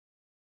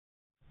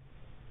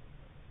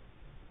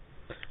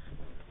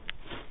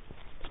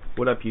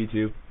What up,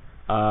 YouTube?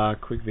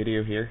 Quick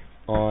video here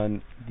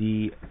on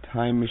the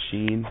Time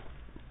Machine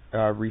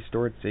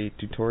restore. It's a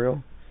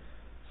tutorial,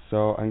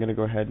 so I'm gonna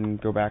go ahead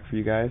and go back for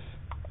you guys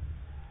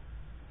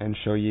and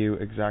show you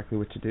exactly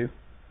what to do.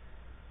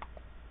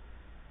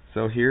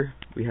 So here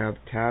we have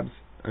tabs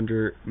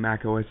under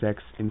Mac OS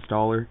X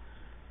installer,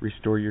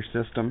 restore your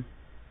system.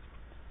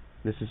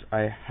 This is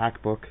a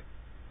HackBook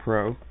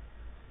Pro.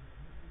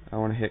 I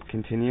want to hit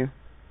continue.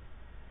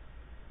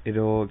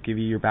 It'll give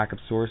you your backup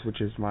source, which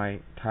is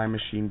my Time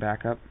Machine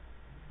backup.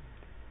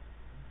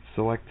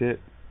 Select it,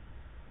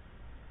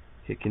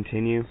 hit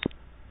continue.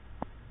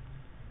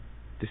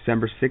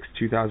 December 6,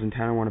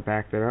 2010, I want to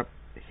back that up.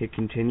 Hit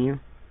continue.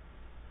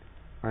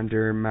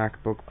 Under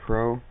MacBook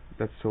Pro,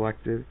 that's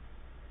selected,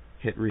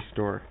 hit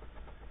restore.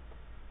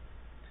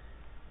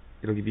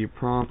 It'll give you a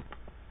prompt,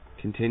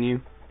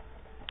 continue.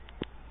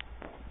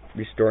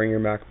 Restoring your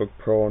MacBook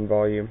Pro on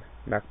volume,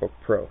 MacBook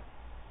Pro.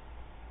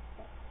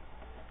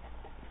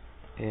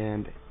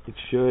 And it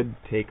should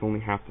take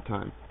only half the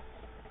time,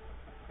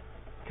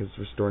 because it's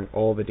restoring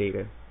all the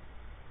data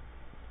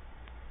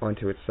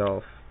onto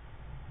itself.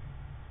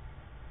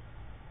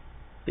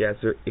 Yeah,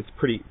 it's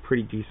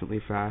pretty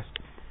decently fast.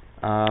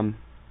 And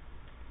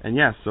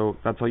yeah, so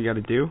that's all you got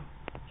to do.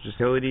 Just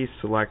utilities,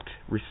 select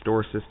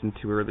restore system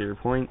to earlier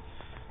point.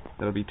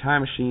 That'll be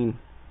Time Machine.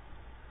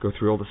 Go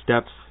through all the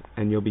steps,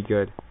 and you'll be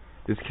good.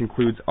 This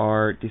concludes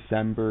our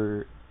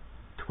December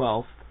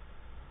 12th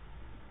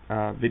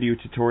video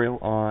tutorial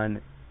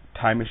on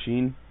Time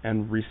Machine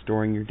and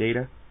restoring your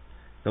data.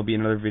 There'll be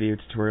another video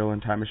tutorial on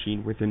Time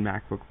Machine within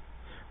Mac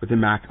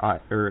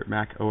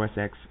OS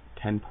X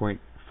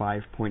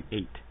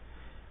 10.5.8.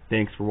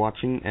 Thanks for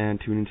watching,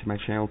 and tune into my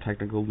channel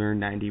Technical Nerd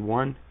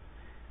 91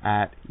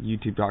 at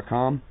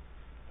youtube.com.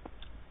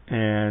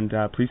 And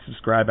please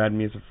subscribe, add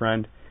me as a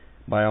friend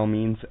by all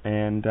means,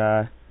 and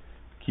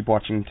keep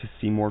watching to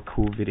see more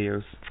cool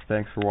videos.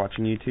 Thanks for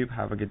watching, YouTube.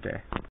 Have a good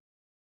day.